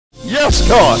Yes,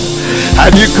 God.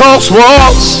 And you cause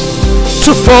walls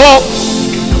to fall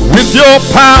with your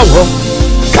power.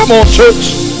 Come on,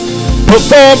 church.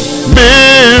 Perform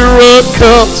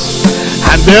miracles.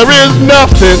 And there is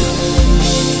nothing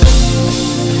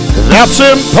that's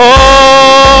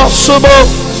impossible.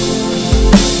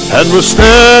 And we're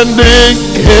standing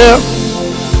here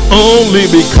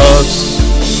only because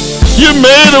you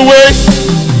made a way.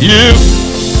 You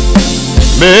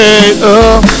made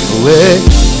a way.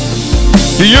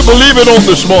 Do you believe it on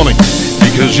this morning?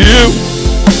 Because you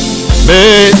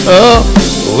made a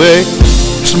way.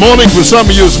 It's morning for some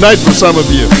of you, it's night for some of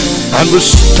you. And we're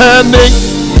standing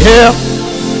here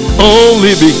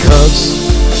only because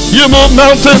you move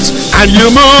mountains and you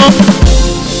move.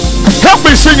 Help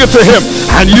me sing it to him.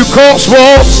 And you cause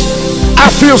walls. I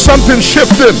feel something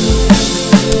shifting.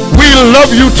 We love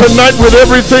you tonight with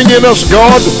everything in us,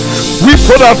 God. We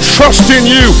put our trust in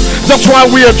you. That's why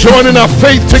we are joining our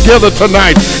faith together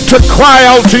tonight to cry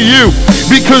out to you,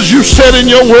 because you said in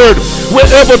your word,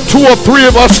 wherever 2 or 3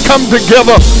 of us come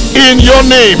together in your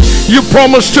name, you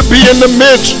promise to be in the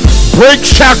midst. Break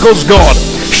shackles, God.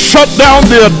 Shut down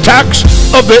the attacks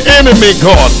of the enemy,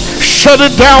 God. Shut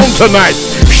it down tonight.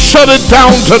 Shut it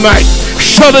down tonight.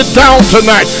 Shut it down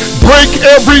tonight. Break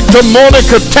every demonic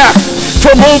attack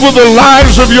from over the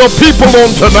lives of your people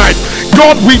on tonight.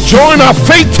 God, we join our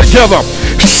faith together.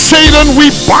 Satan,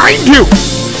 we bind you.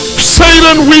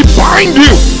 Satan, we bind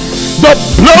you. The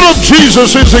blood of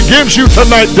Jesus is against you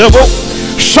tonight, devil.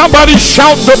 Somebody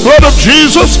shout, the blood of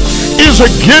Jesus is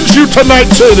against you tonight,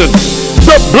 Satan.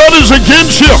 The blood is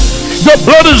against you. The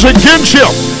blood is against you.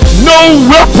 No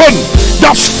weapon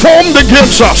that's formed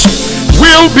against us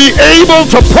will be able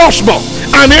to prosper,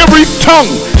 and every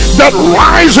tongue that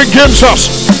rise against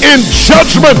us in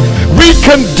judgment, we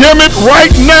condemn it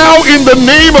right now in the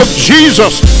name of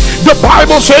Jesus. The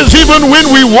Bible says even when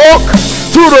we walk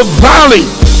through the valley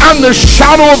and the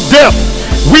shadow of death,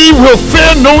 we will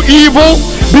fear no evil,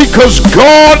 because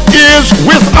God is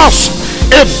with us.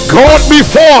 If God be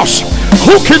for us,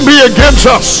 who can be against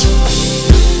us?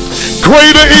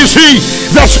 Greater is he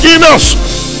that's in us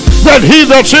than he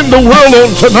that's in the world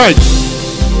on tonight.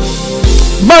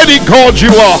 Mighty God you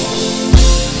are.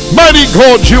 Mighty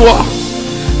God you are.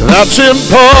 That's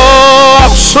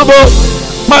impossible.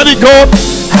 Mighty God.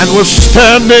 And we're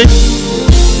standing.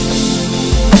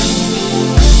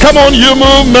 Come on, you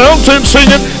move mountains,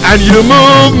 sing it. And you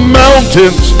move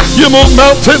mountains. You move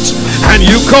mountains and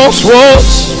you cause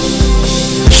walls.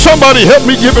 Somebody help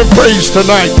me give him praise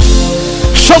tonight.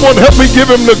 Someone help me give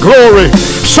him the glory.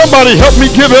 Somebody help me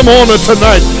give him honor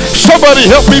tonight. Somebody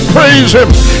help me praise him.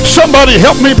 Somebody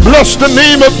help me bless the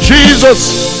name of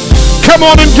Jesus. Come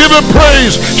on and give him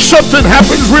praise. Something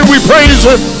happens when we praise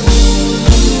him.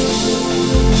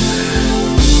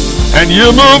 And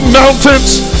you move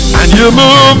mountains. And you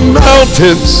move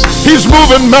mountains. He's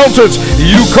moving mountains.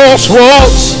 You cause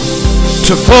walls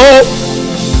to fall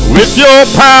with your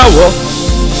power.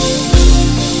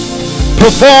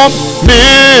 Perform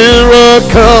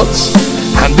miracles,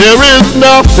 and there is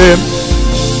nothing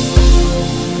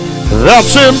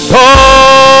that's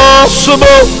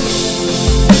impossible.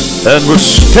 And we're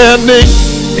standing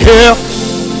here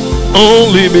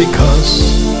only because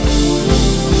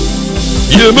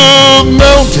you move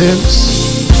mountains.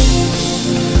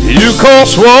 You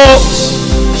cause walls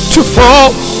to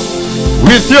fall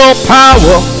with your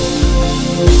power.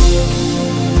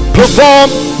 Perform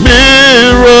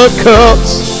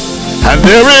miracles, and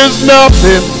there is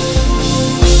nothing.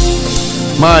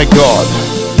 My God.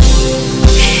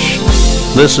 Shh.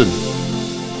 Listen.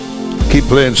 Keep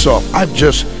playing soft.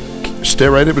 Stay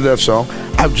right into that song.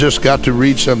 I've just got to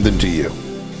read something to you.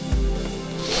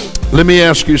 Let me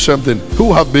ask you something.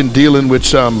 Who have been dealing with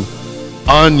some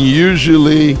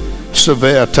unusually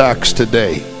severe attacks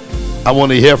today? I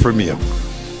want to hear from you.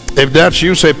 If that's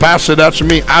you, say, Pastor, that's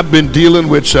me. I've been dealing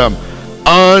with some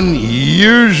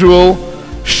unusual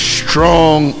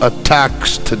strong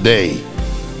attacks today.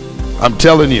 I'm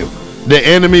telling you, the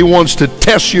enemy wants to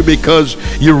test you because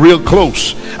you're real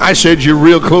close. I said you're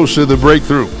real close to the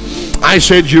breakthrough. I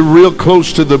said you're real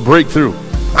close to the breakthrough.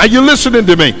 Are you listening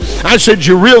to me? I said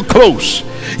you're real close.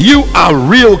 You are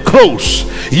real close.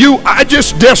 I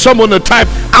just dare someone to type,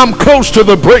 I'm close to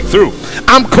the breakthrough.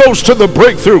 I'm close to the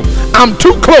breakthrough. I'm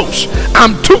too close.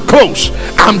 I'm too close.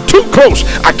 I'm too close.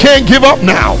 I can't give up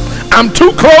now. I'm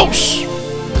too close.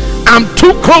 I'm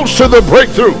too close to the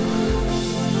breakthrough.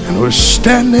 And we're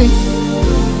standing.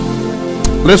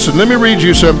 Listen, let me read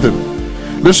you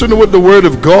something. Listen to what the word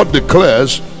of God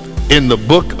declares in the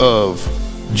book of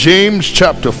James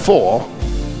chapter 4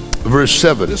 verse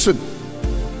 7. Listen.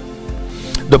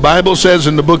 The Bible says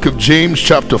in the book of James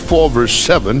chapter 4 verse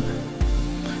 7,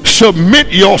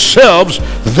 submit yourselves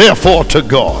therefore to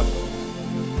God.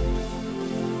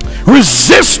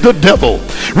 Resist the devil.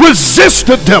 Resist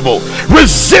the devil.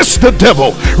 Resist the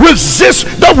devil. Resist.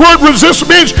 The word resist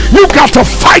means you got to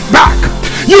fight back.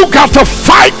 You got to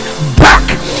fight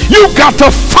back. You got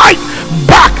to fight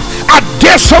back. I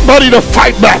dare somebody to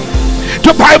fight back.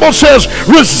 The Bible says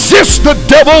resist the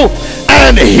devil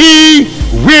and he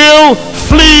will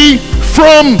flee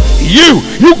from you.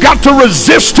 You got to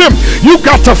resist him. You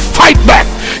got to fight back.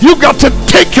 You got to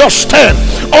take your stand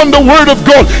on the word of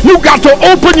God. You got to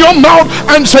open your mouth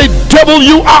and say, devil,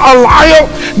 you are a liar.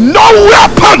 No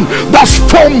weapon that's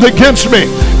formed against me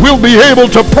will be able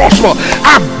to prosper.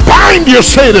 I bind you,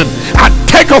 Satan. I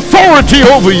take authority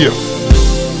over you.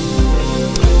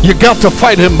 You got to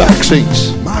fight him back,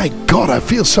 saints. My God, I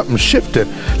feel something shifting.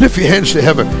 Lift your hands to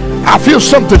heaven. I feel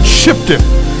something shifting.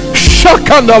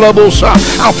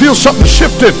 I feel something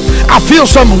shifting. I feel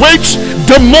some weights,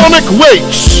 demonic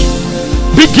weights,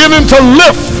 beginning to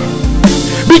lift.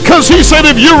 Because he said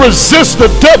if you resist the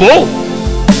devil,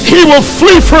 he will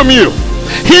flee from you.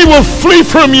 He will flee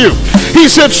from you. He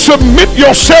said submit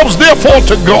yourselves therefore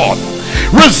to God.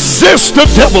 Resist the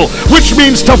devil, which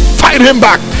means to fight him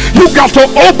back. You got to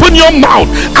open your mouth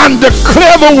and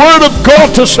declare the word of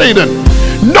God to Satan.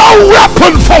 No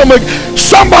weapon formed.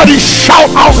 Somebody shout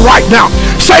out right now.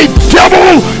 Say,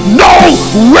 devil, no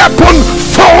weapon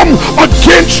formed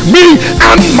against me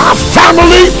and my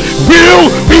family will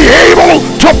be able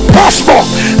to prosper.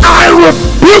 I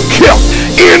rebuke you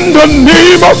in the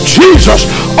name of Jesus.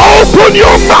 Open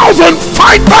your mouth and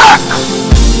fight back.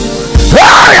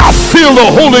 Hey, I feel the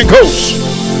Holy Ghost.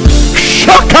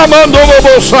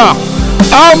 Shakamandolobosa.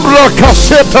 Ambra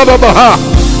kaseta baha.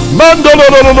 I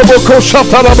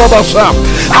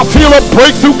feel a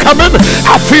breakthrough coming.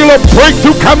 I feel a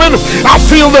breakthrough coming. I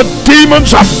feel the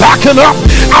demons are backing up.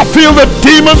 I feel the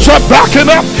demons are backing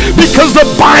up because the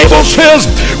Bible says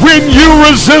when you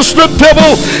resist the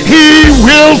devil, he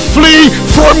will flee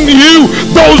from you.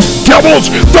 Those devils,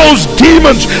 those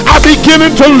demons are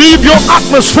beginning to leave your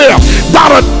atmosphere.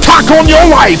 That attack on your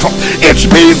life, it's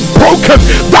being broken.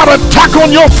 That attack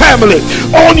on your family,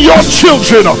 on your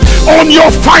children, on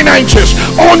your finances,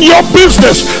 on your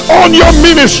business, on your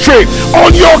ministry,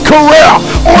 on your career,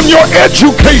 on your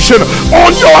education,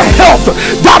 on your health.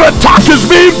 That attack is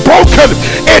being broken.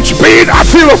 It's being, I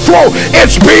feel a flow.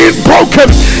 It's being broken.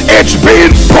 It's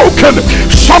being broken.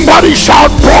 Somebody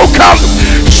shout broken.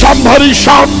 Somebody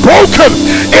shout broken.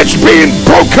 It's being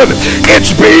broken.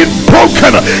 It's being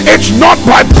broken. It's not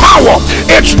by power.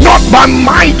 It's not by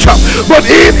might, but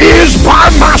it is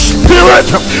by my spirit,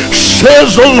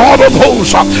 says the Lord of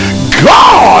hosts.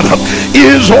 God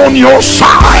is on your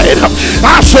side.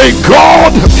 I say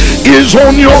God is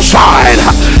on your side.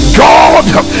 God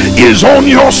is on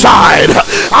your side.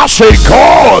 I say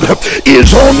God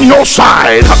is on your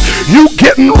side. You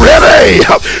getting ready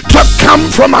to come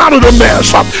from out of the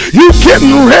mess. You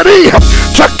getting ready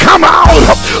to come out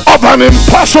of an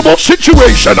impossible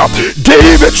situation.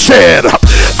 David said,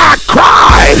 I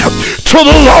cried to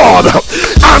the Lord,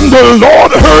 and the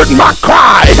Lord heard my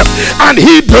cry, and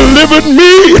he delivered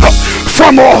me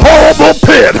from a horrible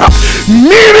pit.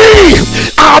 Many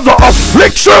are the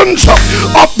afflictions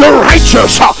of the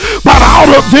righteous, but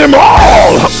out of them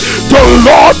all the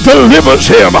Lord delivers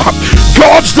him.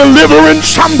 God's delivering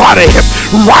somebody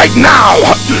right now.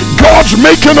 God's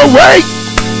making a way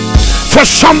for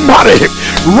somebody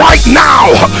right now.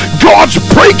 God's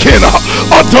breaking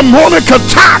a demonic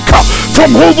attack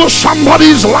from over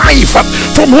somebody's life,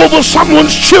 from over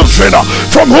someone's children,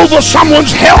 from over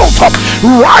someone's health.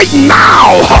 Right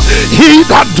now, he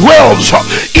that dwells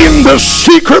in the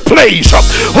secret place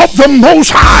of the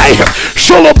Most High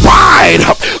shall abide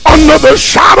under the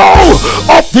shadow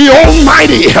of the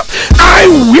Almighty. I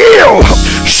will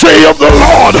say of the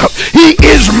Lord, he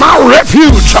is my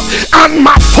refuge and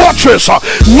my fortress.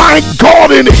 My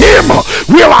God, in him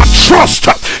will I trust.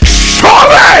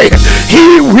 Surely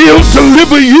he will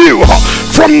deliver you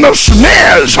from the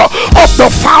snares of the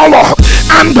fowler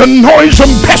and the noisome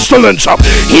pestilence.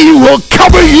 He will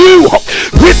cover you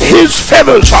with his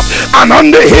feathers, and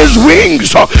under his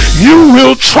wings you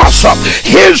will trust.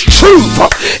 His truth,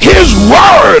 his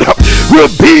word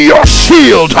will be your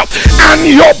shield and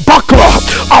your buckler.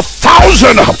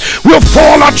 1,000 will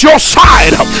fall at your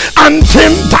side and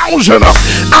 10,000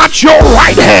 at your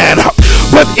right hand,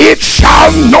 but it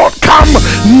shall not come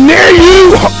near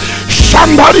you.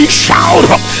 Somebody shout,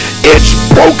 it's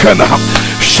broken.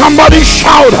 Somebody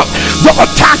shout, the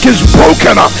attack is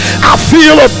broken. I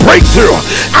feel a breakthrough.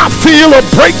 I feel a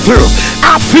breakthrough.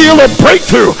 I feel a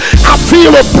breakthrough. I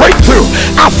feel a breakthrough.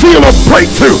 I feel a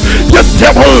breakthrough. The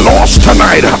devil lost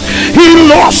tonight. He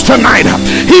lost tonight.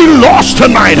 He lost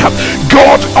tonight.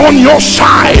 God's on your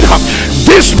side.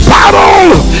 This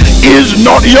battle is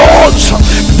not yours.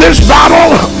 This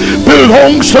battle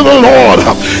belongs to the Lord.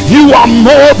 You are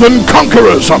more than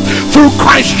conquerors through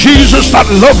Christ Jesus that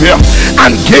loved you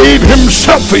and gave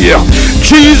himself for you.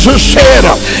 Jesus said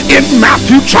in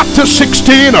Matthew chapter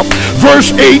 16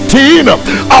 verse 18,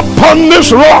 upon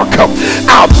this rock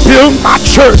I'll build my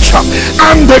church,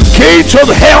 and the gates of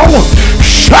hell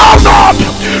shall not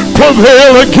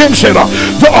prevail against it.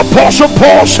 The apostle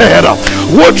Paul said,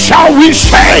 what shall we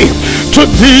say to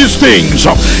these things?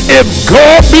 If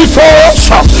God be for us,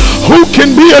 who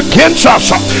can be against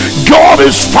us? God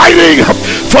is fighting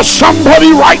for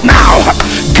somebody right now.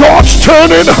 God's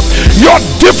turning your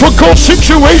difficult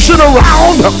situation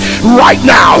around right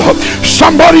now.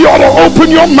 Somebody ought to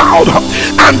open your mouth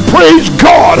and praise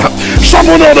God.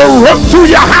 Someone ought to run through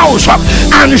your house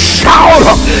and shout,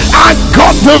 I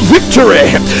got the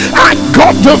victory. I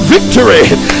got the victory.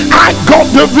 I got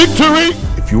the victory.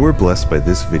 If you were blessed by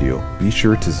this video, be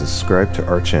sure to subscribe to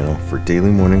our channel for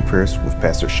daily morning prayers with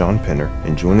Pastor Sean Pinder,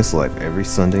 and join us live every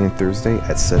Sunday and Thursday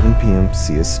at 7 p.m.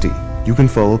 CST. You can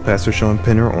follow Pastor Sean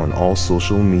Pinder on all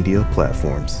social media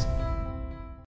platforms.